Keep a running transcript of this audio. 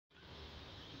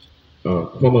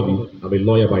Formally, I'm a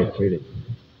lawyer by training,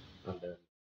 and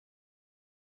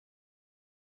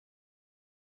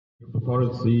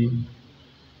cryptocurrency,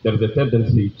 there is a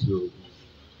tendency to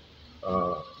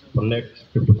uh, connect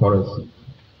cryptocurrency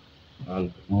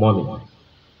and money.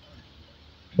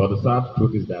 But the sad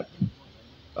truth is that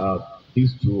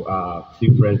these two are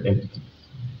different entities.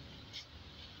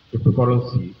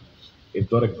 Cryptocurrency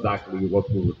is not exactly what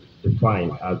we would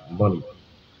define as money,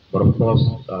 but of course,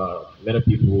 many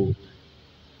people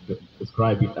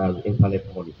describe it as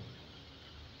internet money.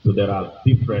 So there are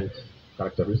different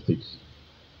characteristics,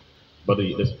 but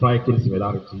the striking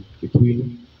similarity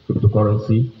between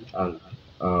cryptocurrency and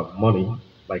money,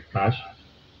 like cash,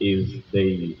 is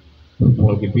the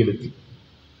fungibility.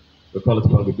 We call it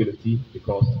fungibility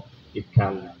because it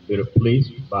can be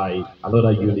replaced by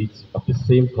another unit of the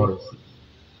same currency.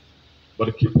 But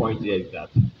the key point here is that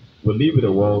we live in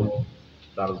a world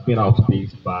that has been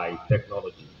outpaced by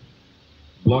technology.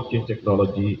 Blockchain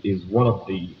technology is one of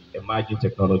the emerging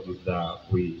technologies uh,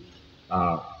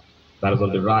 that is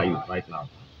on the rise right now.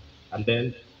 And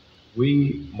then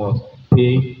we must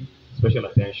pay special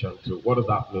attention to what is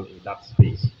happening in that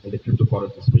space, in the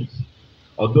cryptocurrency space.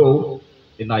 Although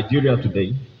in Nigeria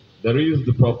today, there is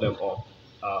the problem of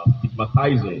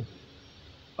stigmatizing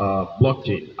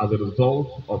blockchain as a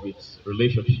result of its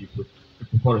relationship with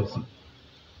cryptocurrency.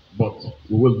 But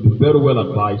we will be very well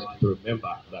advised to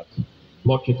remember that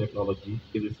blockchain technology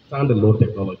is a standalone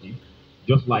technology,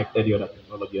 just like any other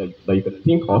technology that you can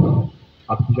think of,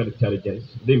 artificial intelligence,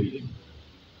 name it.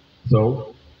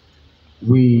 So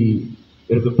it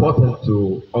is important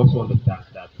to also understand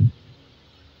that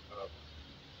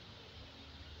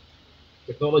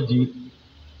technology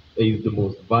is the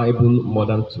most viable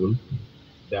modern tool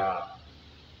that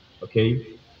okay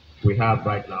we have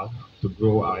right now to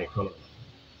grow our economy.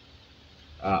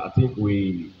 I think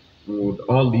we would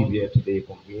all leave here today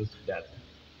convinced that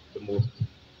the most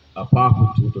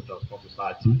powerful tool to transform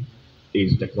society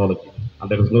is technology, and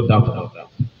there is no doubt about that.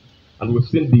 And we've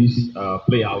seen this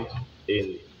play out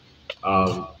in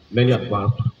many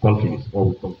advanced countries. When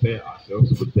we compare ourselves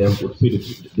with them, we see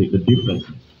the difference.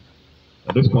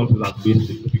 These countries have made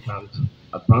significant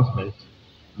advancements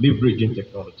leveraging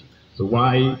technology. So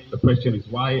why the question is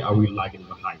why are we lagging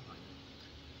behind?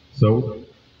 So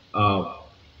uh,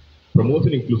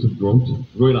 promoting inclusive growth,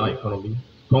 growing our economy,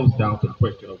 comes down to the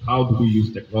question of how do we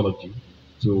use technology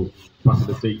to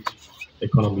facilitate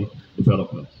economic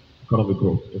development, economic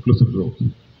growth, inclusive growth.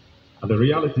 And the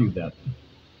reality is that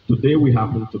today we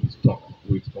happen to be stuck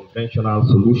with conventional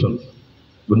solutions.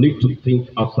 We need to think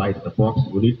outside the box.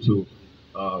 We need to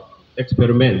uh,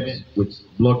 experiment with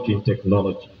blockchain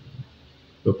technology.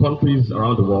 The countries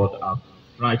around the world have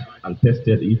tried and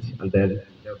tested it, and then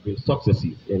there have been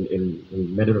successes in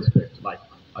many respects. Like,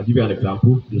 I'll give you an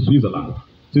example in Switzerland.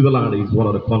 Switzerland is one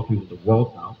of the countries in the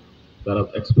world now that have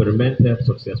experimented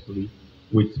successfully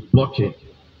with blockchain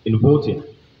in voting.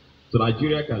 So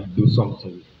Nigeria can do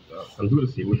something, can do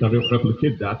the same. We can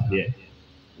replicate that here.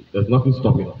 There's nothing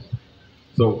stopping us.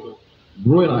 So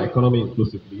growing our economy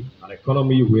inclusively, an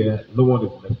economy where no one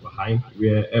is left behind,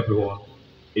 where everyone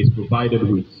is provided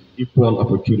with equal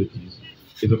opportunities,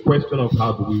 is a question of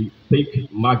how do we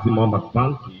take maximum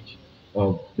advantage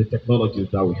of the technologies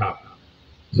that we have.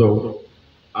 So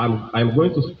I'm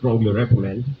going to strongly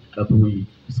recommend that we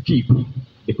skip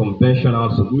the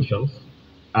conventional solutions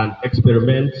and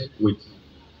experiment with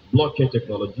blockchain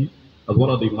technology as one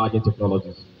of the emerging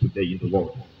technologies today in the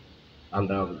world. And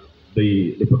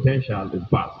the potential is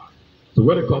vast. So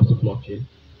when it comes to blockchain,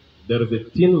 there is a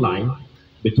thin line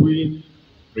between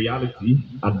reality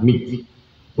and myth.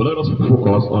 But let us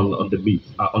focus on the myth,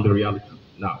 on the reality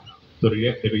now. So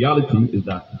the reality is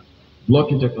that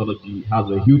blockchain technology has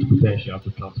a huge potential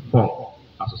to transform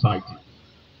our society.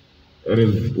 It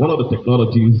is one of the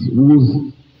technologies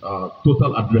whose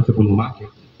total addressable market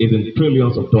is in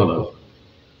trillions of dollars.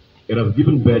 It has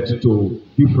given birth to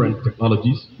different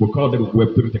technologies. We call them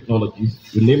Web3 technologies.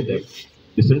 We name them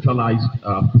decentralized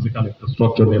physical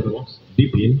infrastructure networks,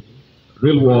 DeepIn,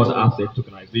 real-world asset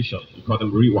tokenization. We call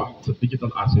them REWA, so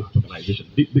digital asset tokenization.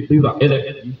 These are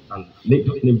NFTs, and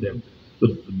just name them. So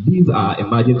these are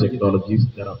emerging technologies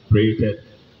that have created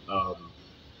um,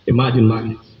 emerging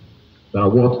markets that are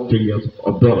worth trillions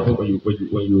of dollars. When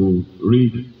you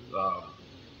read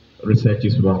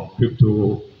researches from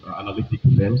crypto analytic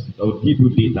firms that will give you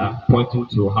data pointing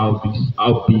to how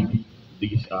big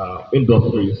these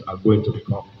industries are going to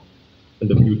become in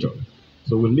the future.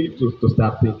 So we need to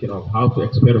start thinking of how to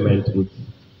experiment with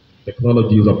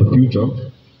technologies of the future,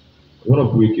 one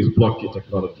of which is blockchain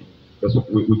technology. Because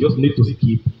we just need to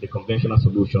skip the conventional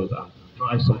solutions and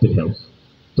try something else.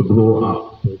 to grow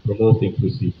up, to promote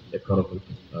inclusive economic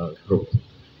growth.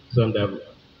 So, and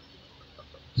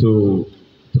to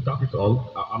cap it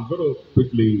all, I'm going to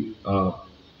quickly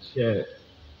share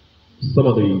some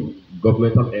of the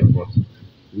governmental efforts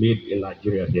made in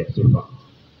Nigeria here so far.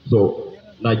 So,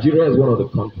 Nigeria is one of the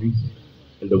countries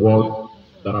in the world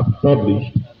that have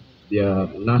published their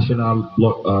national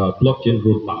blockchain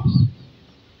roadmaps.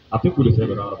 I think we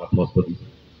deserve a round of applause for this.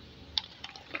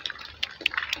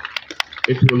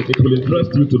 It will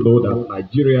interest you to know that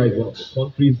Nigeria is one of the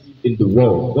countries in the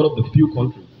world, one of the few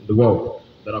countries in the world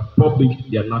that have published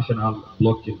their national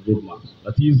blockchain roadmaps.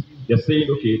 That is, they're saying,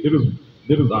 okay,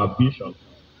 this is our vision,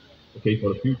 okay,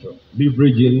 for the future,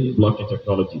 leveraging blockchain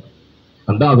technology.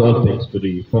 And that's all thanks to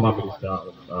the former Minister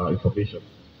of Information,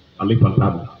 Ali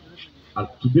Pantami. And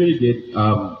today,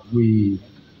 again, we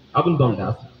haven't done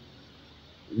that.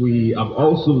 We have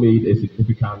also made a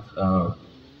significant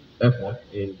effort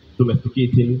in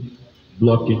domesticating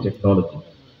blockchain technology.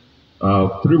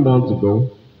 3 months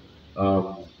ago,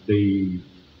 the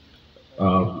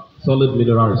Solid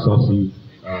Mineral Resources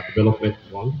Development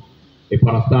Fund, a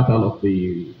parastatal of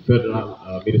the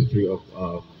Federal Ministry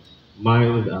of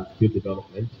Mines and Steel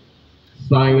Development,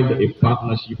 signed a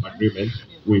partnership agreement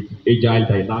with Agile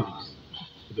Dynamics,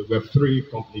 the Web3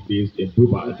 company based in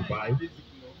Dubai.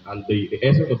 And the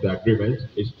essence of the agreement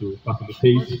is to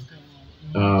facilitate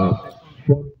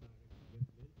foreign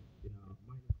investment in our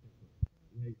mining sector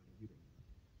here in Nigeria.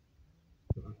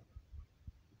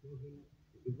 So,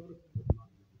 it's very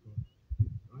problematic because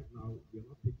right now we are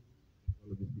not taking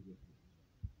technology seriously,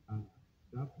 and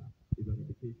that is an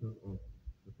indication of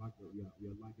the fact that we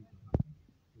are lagging behind.